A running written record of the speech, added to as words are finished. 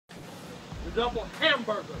double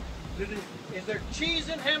hamburger. Is there cheese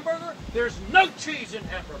in hamburger? There's no cheese in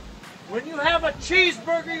hamburger. When you have a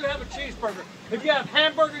cheeseburger, you have a cheeseburger. If you have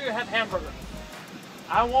hamburger, you have hamburger.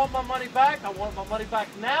 I want my money back. I want my money back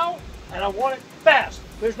now, and I want it fast.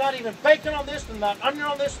 There's not even bacon on this, and not onion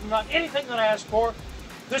on this, and not anything that I asked for.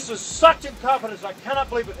 This is such incompetence. I cannot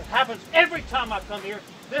believe it. It happens every time I come here.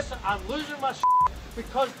 I'm losing my shit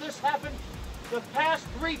because this happened the past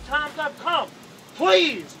 3 times I've come.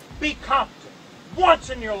 Please be competent once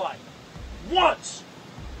in your life. Once.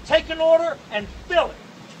 Take an order and fill it.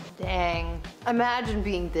 Dang. Imagine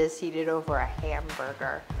being this heated over a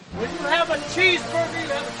hamburger. When you have a cheeseburger, you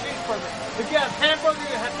have a cheeseburger. If you have hamburger,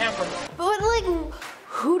 you have hamburger. But like,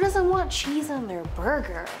 who doesn't want cheese on their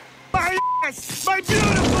burger? My ass! My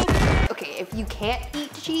beautiful! Okay, if you can't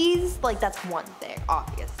eat cheese, like that's one thing,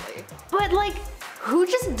 obviously. But like, who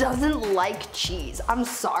just doesn't like cheese? I'm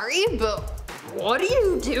sorry, but what are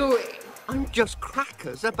you doing? I'm just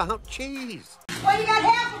crackers about cheese. Well, you got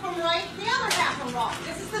half of them right, the other half are wrong.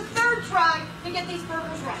 This is the 3rd try to get these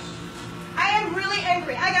burgers right. I am really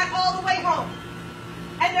angry. I got all the way home,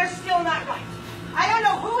 and they're still not right. I don't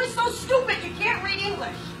know who is so stupid you can't read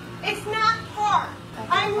English. It's not hard.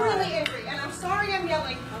 I'm really angry, and I'm sorry I'm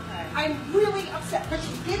yelling. Okay. I'm really upset, but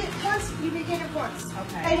you did it once, you did it once.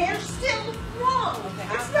 Okay. And you're still wrong. Okay,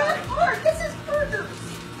 it's not hard. This is burgers.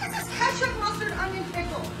 This is ketchup, mustard, onion,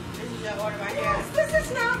 pickle. This is your order right here. Yes, this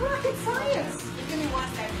is not rocket science. Just give me 1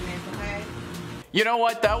 second, okay? You know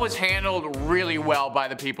what? That was handled really well by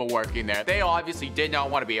the people working there. They obviously did not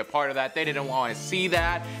want to be a part of that. They didn't want to see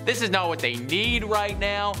that. This is not what they need right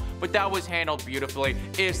now, but that was handled beautifully.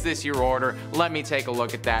 Is this your order? Let me take a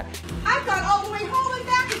look at that. I've gone all the way home and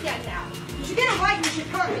back again now. You should get it right, you should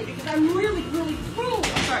hurt me, because I'm really, really through.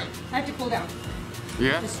 I'm sorry, I have to cool down.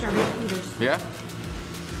 Yeah? Just started eaters. Yeah?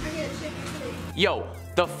 I get a chicken please. Yo,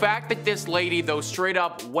 the fact that this lady, though, straight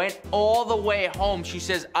up went all the way home. She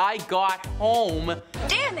says, I got home.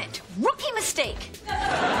 Damn it! Rookie mistake!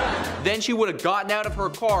 Then she would have gotten out of her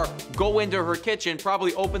car, go into her kitchen,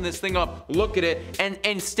 probably open this thing up, look at it, and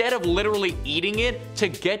instead of literally eating it, to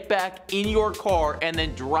get back in your car and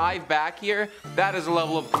then drive back here, that is a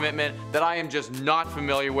level of commitment that I am just not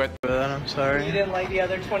familiar with. I'm sorry. You didn't like the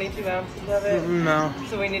other 22 ounces of it? No.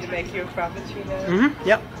 So we need to make you a frappuccino? Mm-hmm.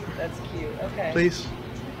 Yep. That's cute. Okay. Please.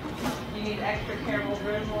 You need extra caramel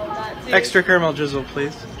drizzle on that too? Extra caramel drizzle,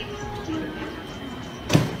 please.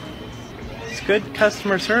 It's good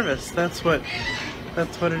customer service. That's what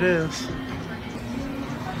it is.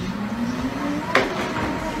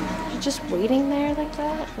 You're just waiting there like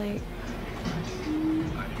that? Like,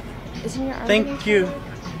 isn't your arm Thank you.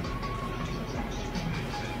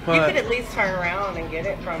 What? You could at least turn around and get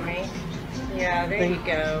it from me. Yeah, there you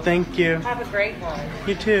go. Thank you. Have a great one.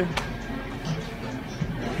 You too.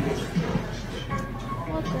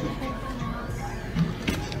 What the heck?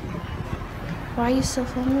 Why are you still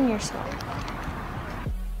filming yourself?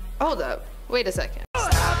 Hold up. Wait a second.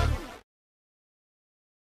 Stop.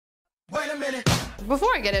 Wait a minute. Before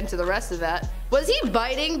I get into the rest of that, was he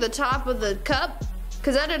biting the top of the cup?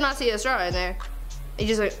 Because I did not see a straw in there. He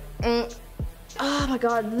just like, Oh my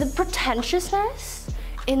god, the pretentiousness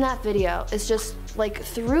in that video is just like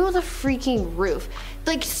through the freaking roof.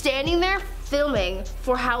 Like standing there filming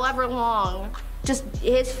for however long, just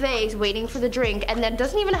his face waiting for the drink, and then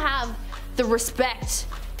doesn't even have the respect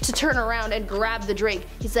to turn around and grab the drink.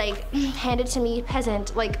 He's like, hand it to me,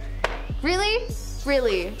 peasant. Like, really?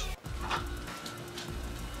 Really?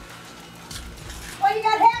 Well, you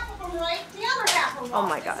got half of them right, the other half are wrong. Oh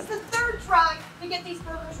my god. This is the 3rd try to get these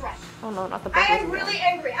burgers right. Oh no, not the I burgers. am really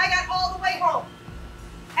angry. I got all the way home,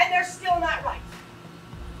 and they're still not right.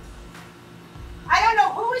 I don't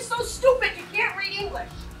know who is so stupid you can't read English.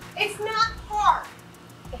 It's not hard.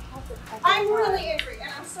 I'm really angry,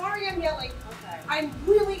 and I'm sorry I'm yelling. Okay. I'm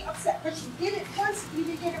really upset, but you did it once, you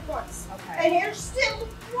did it once. Okay. And you're still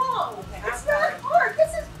wrong. Okay. It's not hard.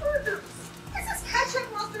 This is burgers. This is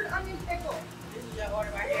ketchup, mustard, onion, pickle. This is your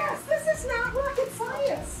order right here. Yes, this is not rocket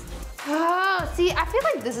science. Oh, see, I feel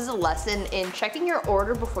like this is a lesson in checking your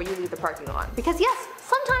order before you leave the parking lot. Because yes,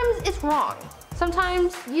 sometimes it's wrong.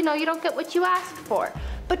 Sometimes, you know, you don't get what you asked for.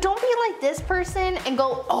 But don't be like this person and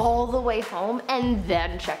go all the way home and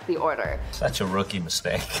then check the order. Such a rookie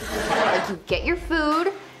mistake. Like, you get your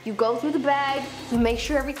food, you go through the bag, you make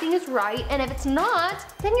sure everything is right, and if it's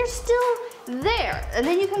not, then you're still there. And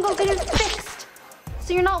then you can go get it fixed.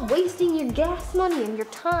 So you're not wasting your gas money and your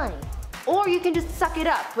time. Or you can just suck it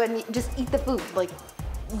up and just eat the food. Like,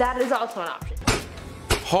 that is also an option.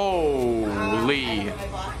 Holy.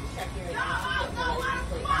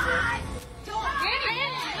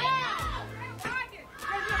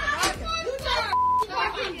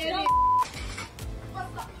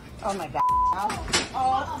 Oh my God.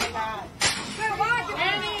 Oh my God.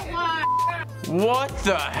 What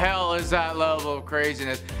the hell is that level of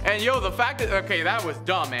craziness? And yo, the fact that, okay, that was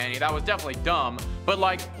dumb, Annie. That was definitely dumb. But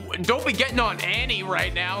like, don't be getting on Annie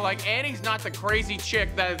right now. Like, Annie's not the crazy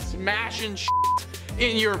chick that's smashing shit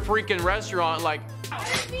in your freaking restaurant. Like, I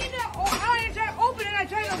didn't mean to. I tried to open it. I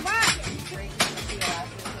tried to lock it.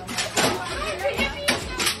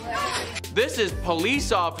 this is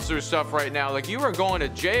police officer stuff right now. Like, you are going to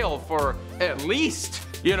jail for at least,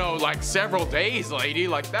 you know, like several days, lady.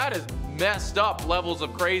 Like, that is messed up levels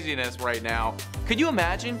of craziness right now. Could you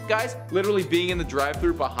imagine, guys, literally being in the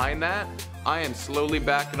drive-thru behind that? I am slowly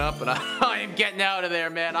backing up and I am getting out of there,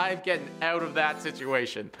 man. I am getting out of that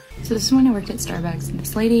situation. So this is when I worked at Starbucks, and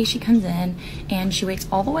this lady, she comes in and she waits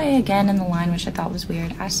all the way again in the line, which I thought was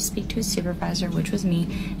weird. Asked to speak to a supervisor, which was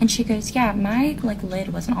me, and she goes, yeah, my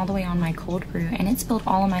lid wasn't all the way on my cold brew and it spilled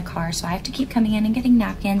all in my car, so I have to keep coming in and getting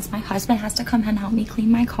napkins. My husband has to come and help me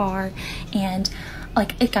clean my car, and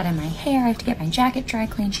like, it got in my hair. I have to get my jacket dry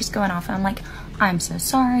cleaned. She's going off and I'm like, I'm so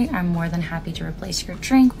sorry. I'm more than happy to replace your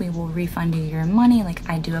drink. We will refund you your money. Like,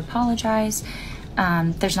 I do apologize.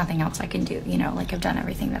 There's nothing else I can do, you know, like, I've done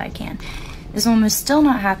everything that I can. This woman was still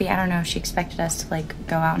not happy. I don't know if she expected us to like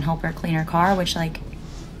go out and help her clean her car, which, like,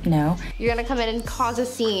 no. You're gonna come in and cause a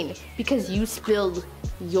scene because you spilled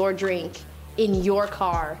your drink in your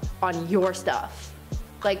car on your stuff.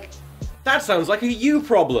 Like, that sounds like a you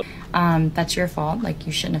problem. That's your fault. Like,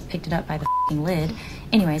 you shouldn't have picked it up by the f***ing lid.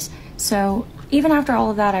 Anyways, so even after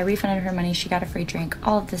all of that, I refunded her money. She got a free drink,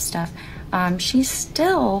 all of this stuff. She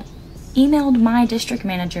still emailed my district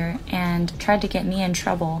manager and tried to get me in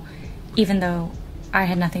trouble, even though I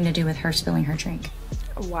had nothing to do with her spilling her drink.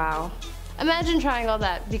 Wow. Imagine trying all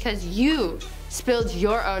that because you spilled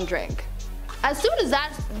your own drink. As soon as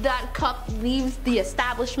that cup leaves the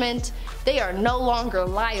establishment, they are no longer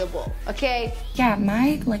liable, okay? Yeah,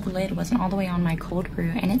 my lid wasn't all the way on my cold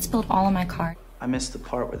brew and it spilled all in my car. I missed the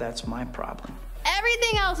part where that's my problem.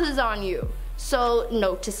 Everything else is on you. So,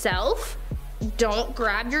 note to self, don't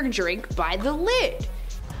grab your drink by the lid.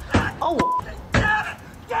 Oh.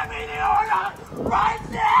 Get me the order right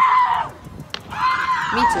now!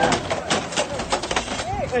 Me too.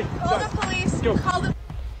 Hey, Call the police. Call the...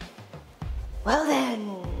 Well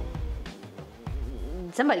then,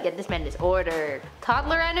 somebody get this man this order.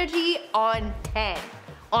 Toddler energy on 10,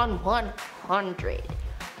 on 100.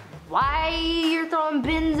 Why you're throwing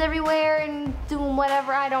bins everywhere and doing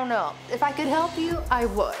whatever, I don't know. If I could help you, I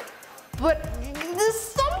would. But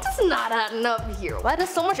something's not adding up here. That is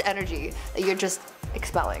so much energy that you're just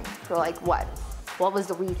expelling for, like, what? What was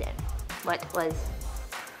the reason? What was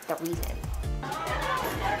the reason?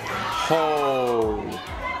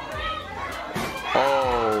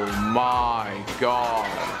 Oh my God.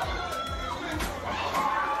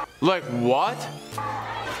 Like, what?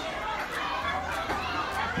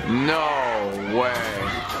 No way.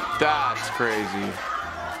 That's crazy.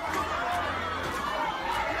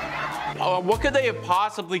 What could they have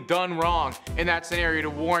possibly done wrong in that scenario to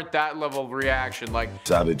warrant that level of reaction? Like,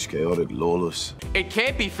 savage, chaotic, lawless. It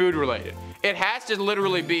can't be food related. It has to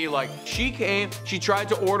literally be like, she came, she tried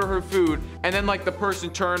to order her food, and then like the person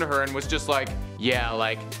turned to her and was just like, yeah,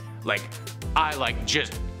 I don't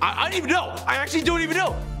even know. I actually don't even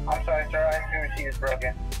know. I'm sorry, sir. I assume she is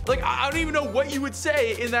broken. Like, I don't even know what you would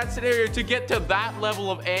say in that scenario to get to that level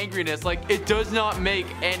of angriness. Like, it does not make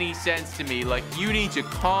any sense to me. Like, you need to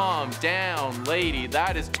calm down, lady.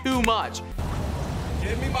 That is too much.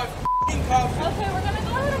 Give me my f***ing coffee. Okay, we're gonna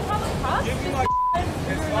go ahead and call the cops. Give me my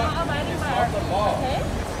You're not abiding by our rules, okay?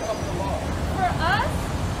 For us,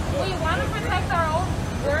 we want to protect our own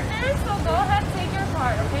workers, so go ahead, take your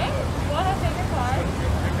card, okay? Go ahead, take your card.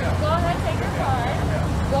 Go ahead, take your card.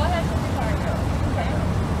 Go ahead, take your card, okay?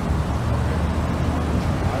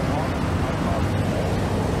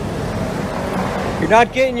 You're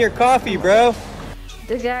not getting your coffee, bro.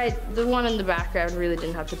 The guy, the one in the background really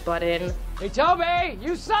didn't have to butt in. Hey, Toby,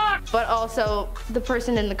 you suck! But also, the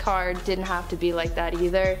person in the car didn't have to be like that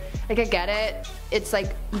either. Like, I get it. It's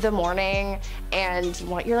like the morning and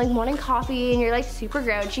you're like wanting coffee and you're like super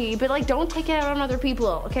grouchy, but like don't take it out on other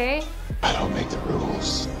people, okay? I don't make the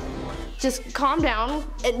rules. Just calm down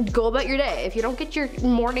and go about your day. If you don't get your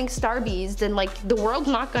morning Starbies, then like the world's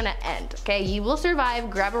not gonna end, okay? You will survive,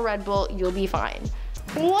 grab a Red Bull, you'll be fine.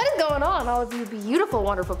 What is going on, all of you beautiful,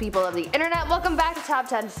 wonderful people of the internet? Welcome back to Top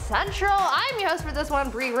 10 Central. I'm your host for this one,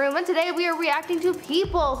 Bree Room, and today we are reacting to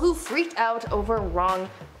people who freaked out over wrong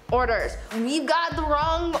orders. We've got the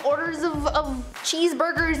wrong orders of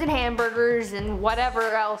cheeseburgers and hamburgers and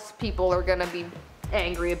whatever else people are gonna be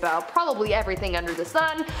angry about probably everything under the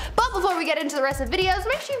sun. But before we get into the rest of the videos,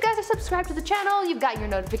 make sure you guys are subscribed to the channel, you've got your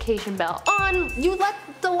notification bell on, you let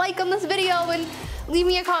the like on this video, and leave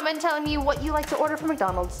me a comment telling me what you like to order from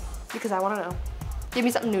McDonald's, because I want to know. Give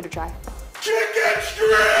me something new to try. Chicken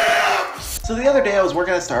strips! So the other day I was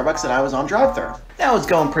working at Starbucks and I was on drive-thru. That was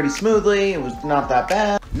going pretty smoothly, it was not that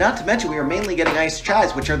bad. Not to mention we were mainly getting iced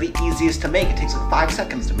chais, which are the easiest to make. It takes like 5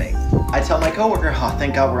 seconds to make. I tell my coworker, oh,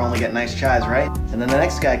 thank God we're only getting iced chais, right? And then the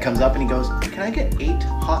next guy comes up and he goes, can I get 8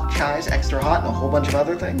 hot chais, extra hot, and a whole bunch of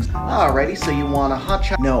other things? Alrighty, so you want a hot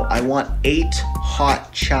chai? No, I want 8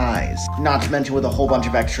 hot chais. Not to mention with a whole bunch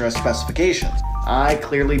of extra specifications. I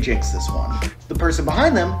clearly jinxed this one. The person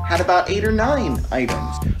behind them had about 8 or 9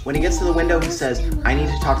 items. When he gets to the window, he says, I need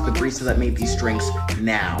to talk to the barista that made these drinks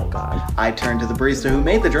now. God. I turned to the barista who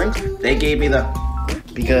made the drinks. They gave me the,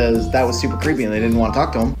 because that was super creepy and they didn't want to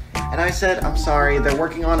talk to him. And I said, I'm sorry, they're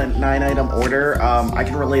working on a 9-item order. I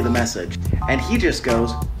can relay the message. And he just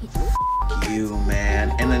goes, F you, man.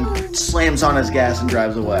 And then slams on his gas and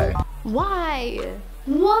drives away. Why?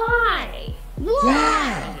 Why?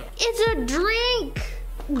 Why? It's a drink!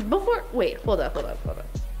 Wait, hold up.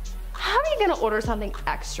 How are you gonna order something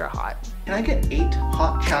extra hot? Can I get 8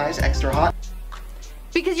 hot chais extra hot?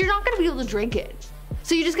 Because you're not gonna be able to drink it.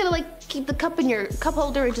 So you're just gonna like keep the cup in your cup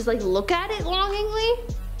holder and just like look at it longingly?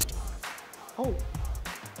 Oh.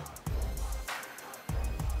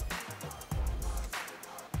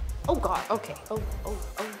 Oh God, okay. Oh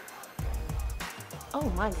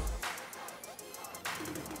my God.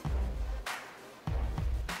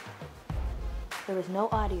 There was no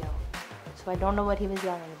audio, so I don't know what he was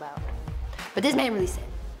yelling about. But this man really said.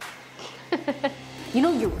 You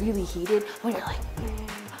know you're really heated when you're like,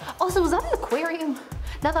 Also, was that an aquarium?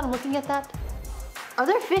 Now that I'm looking at that. Are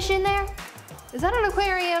there fish in there? Is that an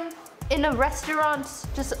aquarium in a restaurant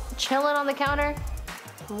just chilling on the counter?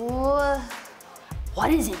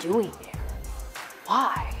 What is it doing there?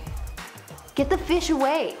 Why? Get the fish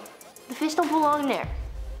away. The fish don't belong there.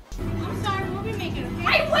 I'm sorry, we'll be making it.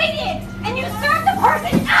 I waited, and you served the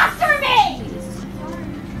person after me!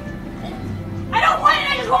 I don't want it,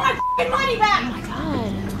 I just want my f***ing money back! Oh my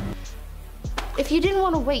God. If you didn't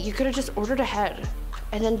want to wait, you could have just ordered ahead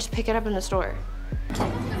and then just pick it up in the store. I'm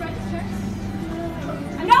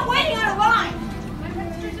not waiting on a line! My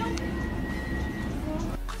register's open.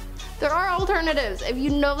 There are alternatives. If you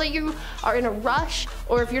know that you are in a rush,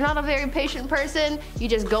 or if you're not a very patient person, you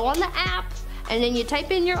just go on the app, and then you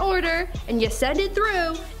type in your order, and you send it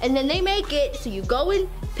through, and then they make it, so you go and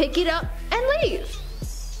pick it up and leave.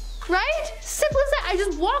 Right? Simple as that. I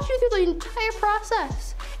just walked you through the entire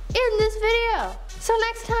process in this video. So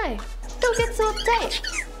next time, don't get so uptight.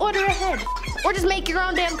 Order ahead, or just make your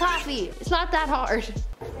own damn coffee. It's not that hard.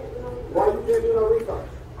 Why you can't do no refund?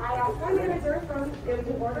 I asked my manager it was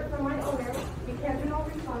an order from my owner. We can't do no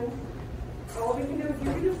refunds. All we can do is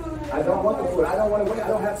give you the food. I don't want the food. I don't want to wait. I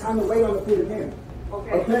don't have time to wait on the food again.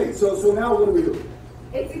 Okay. Okay, so now what do we do?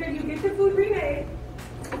 It's either you get the food remade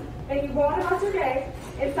and you go on about your day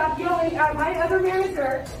and stop yelling at my other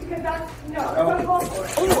manager because that's no. That's uncalled for.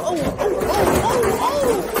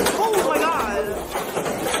 Oh my God.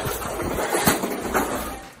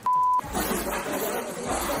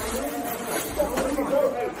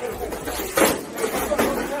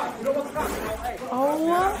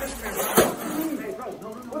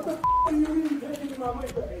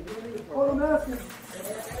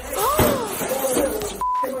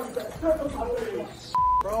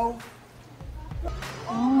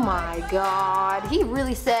 Oh my God. He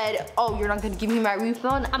really said, oh, you're not gonna give me my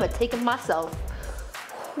refund? I'm gonna take it myself.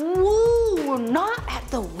 Woo, not at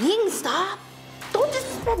the Wingstop. Don't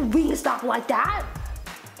disrespect Wingstop like that.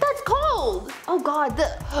 That's cold. Oh God,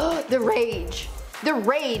 the rage. The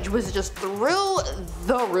rage was just through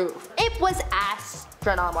the roof. It was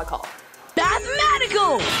astronomical.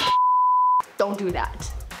 Mathematical! Don't do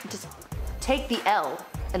that. Just take the L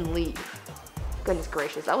and leave. Goodness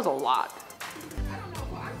gracious, that was a lot.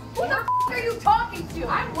 Who the f are you talking to?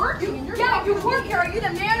 I'm working and you're you work here. Are you the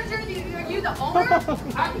manager? Are you the owner?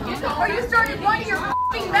 Or you started running your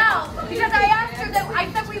f***ing mouth because I asked her that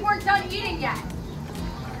I said we weren't done eating yet.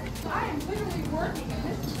 I am literally working and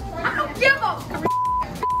this is I don't give a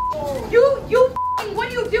You f***ing, what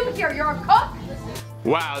do you do here? You're a cook?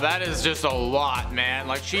 Wow, that is just a lot, man.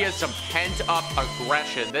 Like, she has some pent-up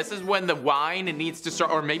aggression. This is when the wine needs to start,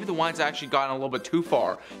 or maybe the wine's actually gotten a little bit too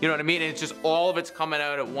far. You know what I mean? It's just all of it's coming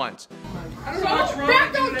out at once. So,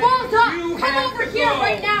 back those balls up! Come over here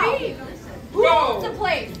right now! Who owns the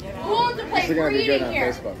place? Who owns the place? We're eating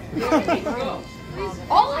here.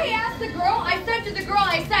 All I asked the girl, I said to the girl,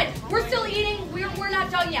 I said, we're still eating, we're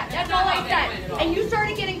not done yet. That's all I said. And you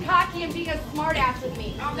started getting cocky and being a smart ass with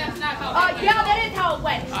me. Oh, that's not how it went. Yeah, that is how it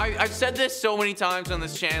went. I've said this so many times on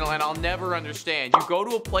this channel and I'll never understand. You go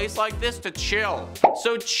to a place like this to chill.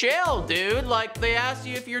 So chill, dude. Like, they ask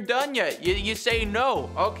you if you're done yet. You say no.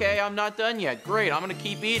 Okay, I'm not done yet. Great, I'm gonna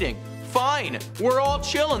keep eating. Fine, we're all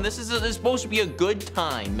chilling. This is supposed to be a good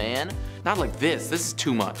time, man. Not like this. This is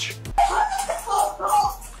too much. Oh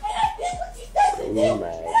my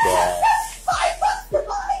God.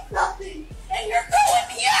 Nothing, and you're throwing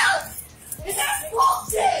me out, and that's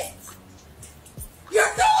bullshit. You're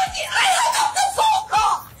throwing me. I hung up the phone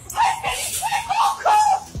call. I finished my phone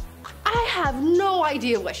call. I have no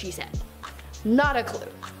idea what she said. Not a clue.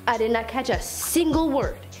 I did not catch a single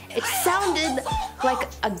word. It sounded like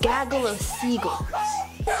a gaggle of seagulls.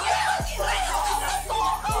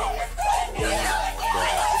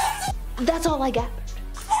 That's all I gathered.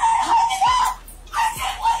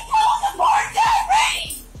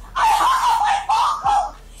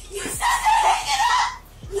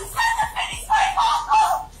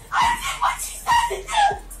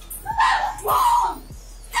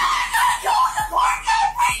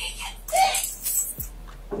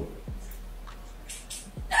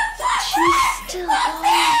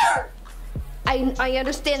 I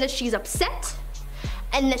understand that she's upset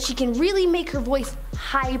and that she can really make her voice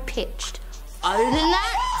high-pitched. Other than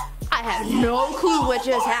that, I have no clue what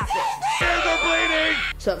just happened.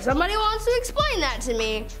 So if somebody wants to explain that to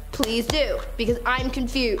me, please do, because I'm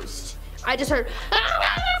confused. I just heard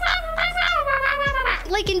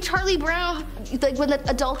like in Charlie Brown, like when the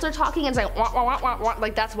adults are talking and it's like wah, wah, wah, wah, wah,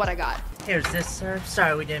 like that's what I got. Here's this, sir.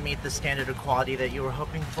 Sorry we didn't meet the standard of quality that you were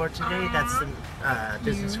hoping for today. That's the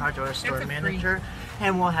business hardware store manager.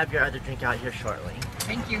 And we'll have your other drink out here shortly.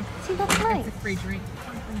 Thank you. See, that's nice. It's a free drink.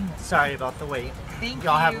 Sorry about the wait. Thank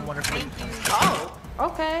Y'all you. have a wonderful Thank evening. you. Oh,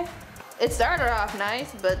 okay. It started off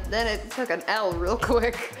nice, but then it took an L real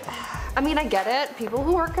quick. I mean, I get it. People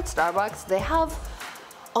who work at Starbucks, they have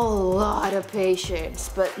a lot of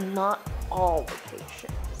patience, but not all the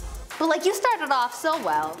patience. But like, you started off so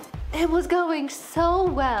well. It was going so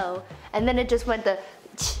well. And then it just went the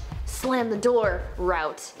slam the door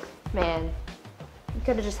route. Man, you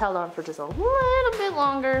could have just held on for just a little bit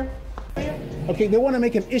longer. Okay, they want to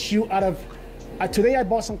make an issue out of, today I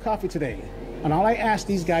bought some coffee today. And all I ask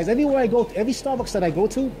these guys, everywhere I go, every Starbucks that I go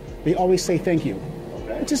to, they always say thank you.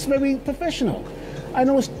 Okay. It's just very professional. I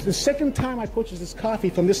know it's the second time I purchased this coffee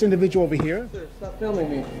from this individual over here. Sir, stop filming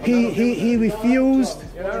me. He refused.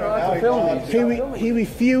 He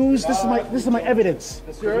refused. This is my evidence.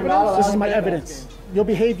 This is my evidence. Your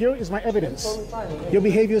behavior is my evidence. Your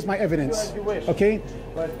behavior is my evidence. Okay?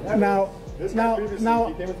 Now,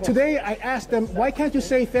 today I asked them, why can't you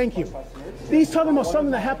say thank you? He's talking about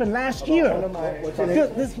something that happened last year.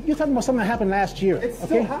 You're talking about something that happened last year.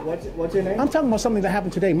 Okay? What's your name? I'm talking about something that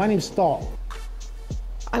happened today. My name's Stahl.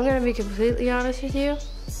 I'm gonna be completely honest with you.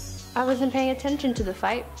 I wasn't paying attention to the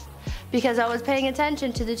fight because I was paying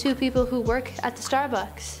attention to the two people who work at the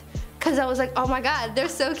Starbucks. Cause I was like, oh my God, they're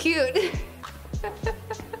so cute. I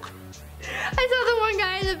saw the one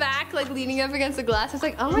guy in the back, like leaning up against the glass. I was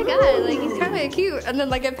like, oh my God, like he's kind of cute. And then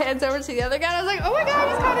like it pans over to the other guy, and I was like, oh my God,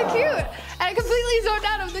 he's kind of cute. And I completely zoned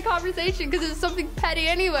out of the conversation because it was something petty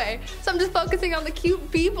anyway. So I'm just focusing on the cute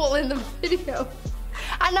people in the video.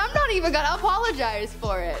 And I'm not even gonna apologize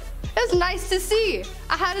for it. It was nice to see.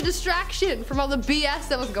 I had a distraction from all the BS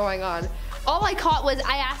that was going on. All I caught was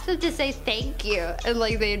I asked them to say thank you, and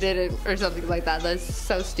like they didn't, or something like that. That's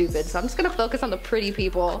so stupid. So I'm just gonna focus on the pretty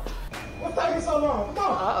people. What's taking so long? Come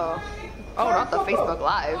on. Uh-oh. Oh, not the Facebook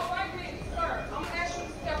Live. I'm asking you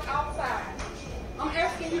to step outside. I'm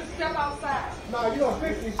asking you to step outside. Nah, you gonna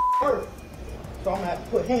fix this first. So I'm gonna have to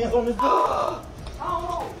put hands on this. Oh.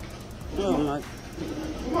 Oh my.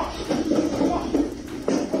 Come on. Come on.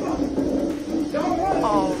 Come on. Don't run.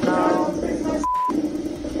 Oh no.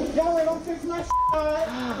 Y'all ain't gonna fix my alright?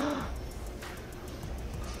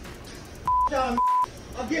 Y'all,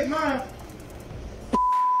 I'll get mine.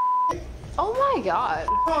 Oh my God.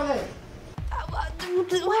 Why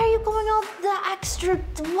are you going all the extra,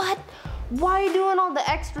 what? Why are you doing all the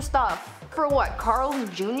extra stuff? For what, Carl's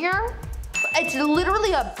Jr.? It's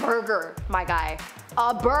literally a burger, my guy.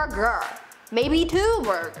 A burger. Maybe 2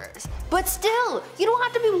 burgers. But still, you don't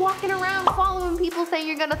have to be walking around following people saying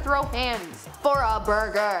you're gonna throw hands for a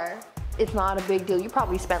burger. It's not a big deal. You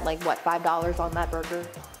probably spent like, what, $5 on that burger?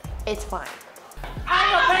 It's fine.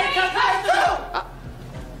 I'm a bank customer.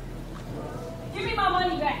 Give me my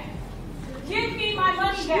money back. Give me my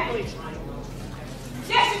money back.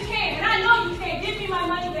 Yes, you can, and I know you can. Give me my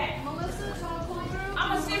money back. Melissa,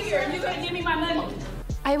 I'm gonna sit here and you're gonna give me my money.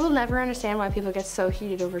 I will never understand why people get so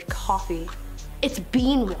heated over coffee. It's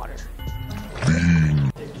bean water.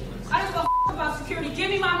 I don't give a about security. Give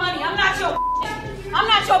me my money. I'm not your I'm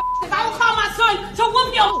not your I will call my son to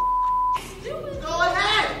whoop your Go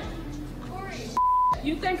ahead.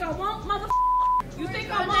 You think I won't, motherfucker? You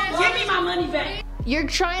think I won't? Give me my money back. You're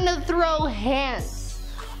trying to throw hands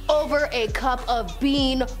over a cup of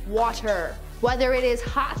bean water. Whether it is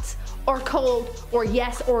hot or cold or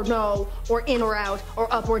yes or no or in or out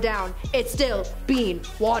or up or down, it's still bean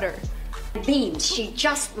water. Beans. She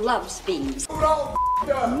just loves beans.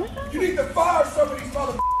 You need to fire some of these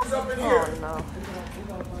motherfuckers up in here. Oh no.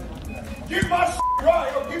 Get my shit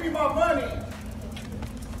right or give me my money.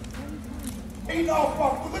 Ain't no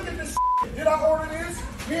fuck. Look at this shit. Did I order this?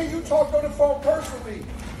 Me and you talked on the phone personally.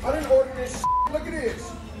 I didn't order this shit. Look at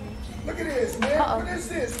this. Look at this, man. What is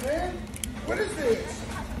this, man? What is this?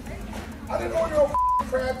 I didn't order no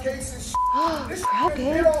crab cakes and shit. This shit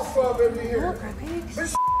been ate off of over here.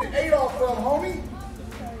 This shit been ate off of, homie.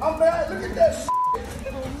 I'm mad. Look at that shit.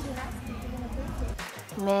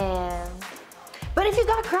 Man. But if you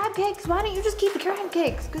got crab cakes, why don't you just keep the crab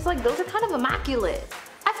cakes? Because like those are kind of immaculate.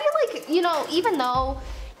 I feel like, you know, even though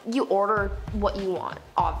you order what you want,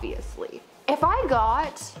 obviously. If I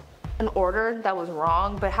got an order that was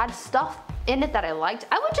wrong but had stuff in it that I liked,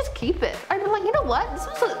 I would just keep it. I'd be like, you know what? This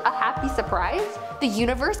was a happy surprise. The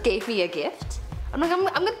universe gave me a gift. I'm like, I'm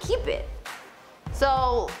gonna keep it.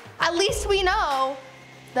 So at least we know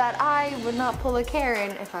that I would not pull a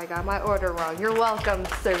Karen if I got my order wrong. You're welcome,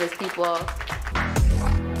 service people.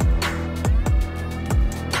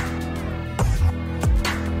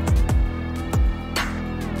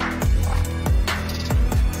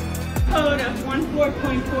 Code of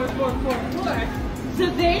 14.4444. So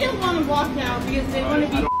they don't want to walk out because they want to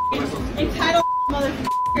be entitled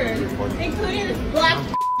motherfuckers, including this black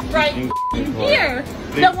right here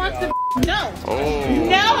that wants to no. Oh.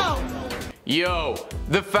 No. Yo,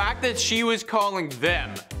 the fact that she was calling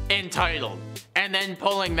them entitled and then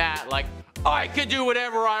pulling that like, I could do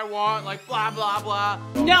whatever I want, like blah, blah, blah.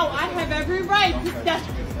 No, I have every right to step.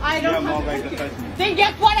 I don't have to. Then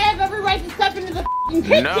guess what? I have every right to step into the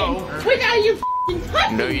kitchen without you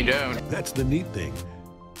touching No, you don't. That's the neat thing.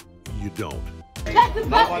 You don't. That's the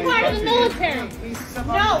best part of the military.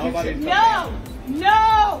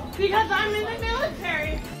 No, because I'm in the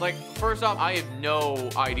military. Like, first off, I have no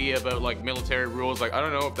idea about like military rules. Like, I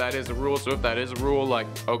don't know if that is a rule. So if that is a rule, like,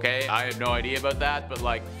 okay, I have no idea about that. But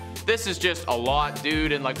like, this is just a lot,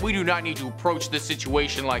 dude. And like, we do not need to approach this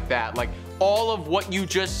situation like that. Like, all of what you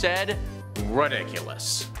just said,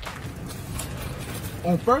 ridiculous.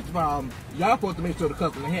 On first of all, y'all supposed to make sure the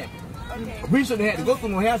customer happy. Okay. We shouldn't have had to go through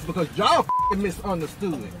no hassle because y'all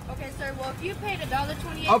misunderstood. Okay, sir. Well, if you paid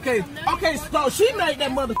 $1.28. Okay, so she made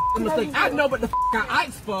that mistake. I know what the I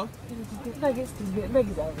asked for. Don't you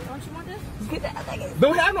want this? Get that.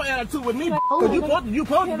 Don't have no attitude with me. Cause you supposed to be. I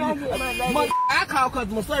call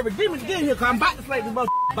customer service. Give me here, cause I'm about to slap this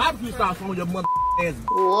barbecue sauce on your mother ass.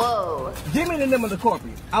 Whoa. Give me the name of the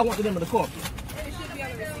corporate. I want the name of the corporate. It should be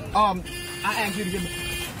on the receipt. I asked you to give me.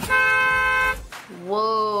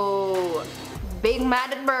 Whoa. Big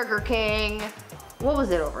Mad at Burger King. What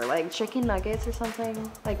was it over? Like chicken nuggets or something?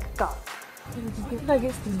 Like, God. Just get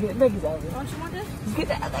nuggets. Don't you want this? Get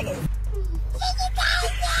that nuggets.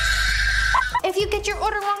 If you get your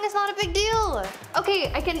order wrong, it's not a big deal.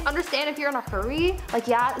 Okay, I can understand if you're in a hurry. Like,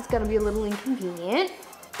 yeah, it's gonna be a little inconvenient,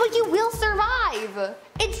 but you will survive.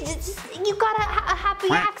 It's just, you got a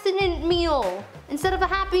happy accident meal instead of a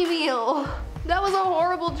happy meal. That was a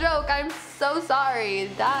horrible joke. I'm so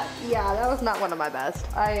sorry. That was not one of my best.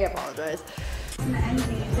 I apologize. A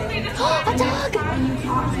dog! When you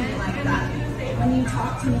talk to me like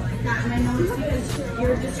that, and I know it's because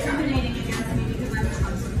you're discriminating against me because I'm a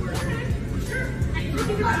trusted worker.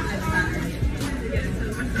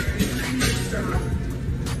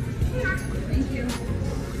 Thank you.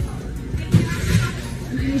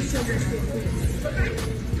 And I need sugar too, please.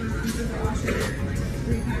 Raw sugar.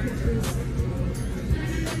 3 packets, please.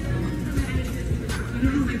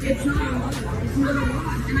 It's not a lot. It's not a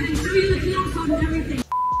lot. And I can show you the QR code and everything.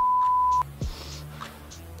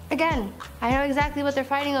 Again, I know exactly what they're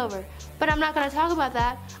fighting over, but I'm not gonna talk about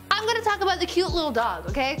that. I'm gonna talk about the cute little dog,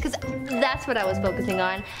 okay? Because that's what I was focusing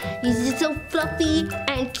on. He's just so fluffy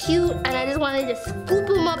and cute, and I just wanted to scoop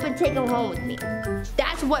him up and take him home with me.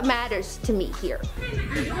 That's what matters to me here.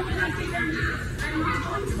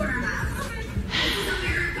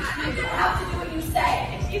 What you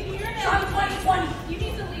say? Excuse me, you're in 2020. You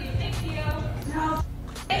need to leave. Thank you. No.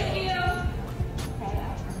 Thank you.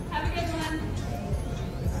 Have a good one.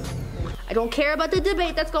 I don't care about the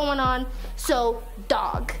debate that's going on. So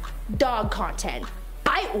dog content.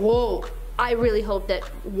 I really hope that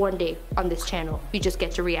one day on this channel, we just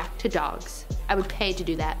get to react to dogs. I would pay to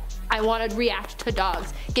do that. I want to react to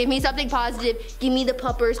dogs. Give me something positive. Give me the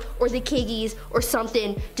puppers or the kiggies or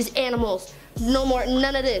something. Just animals. No more,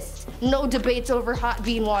 none of this. No debates over hot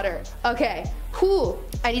bean water. Okay, whew.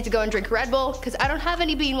 I need to go and drink Red Bull because I don't have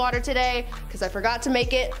any bean water today because I forgot to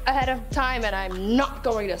make it ahead of time and I'm not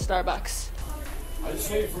going to Starbucks. I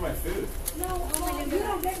just waited for my food. No, you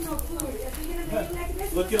don't get no food. If you're gonna make it like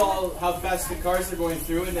this, Look at all how fast the cars are going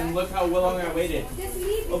through, and then look how long I waited.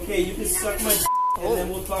 Okay, you can suck my and then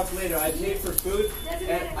we'll talk later. I paid for food,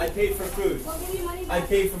 and I paid for food. I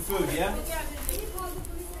paid for food, yeah?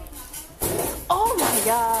 Oh my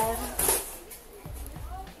god.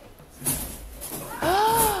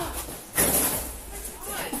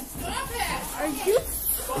 Are you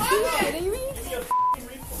kidding me?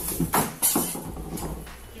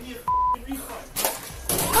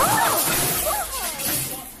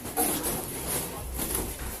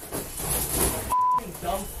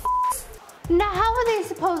 Now how are they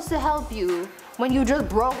supposed to help you when you just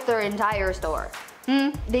broke their entire store?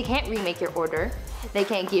 They can't remake your order. They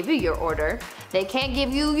can't give you your order. They can't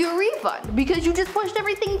give you your refund because you just pushed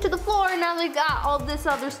everything to the floor and now they got all this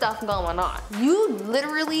other stuff going on. You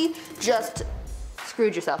literally just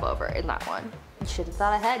screwed yourself over in that one. You should have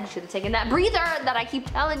thought ahead. You should have taken that breather that I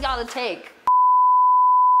keep telling y'all to take.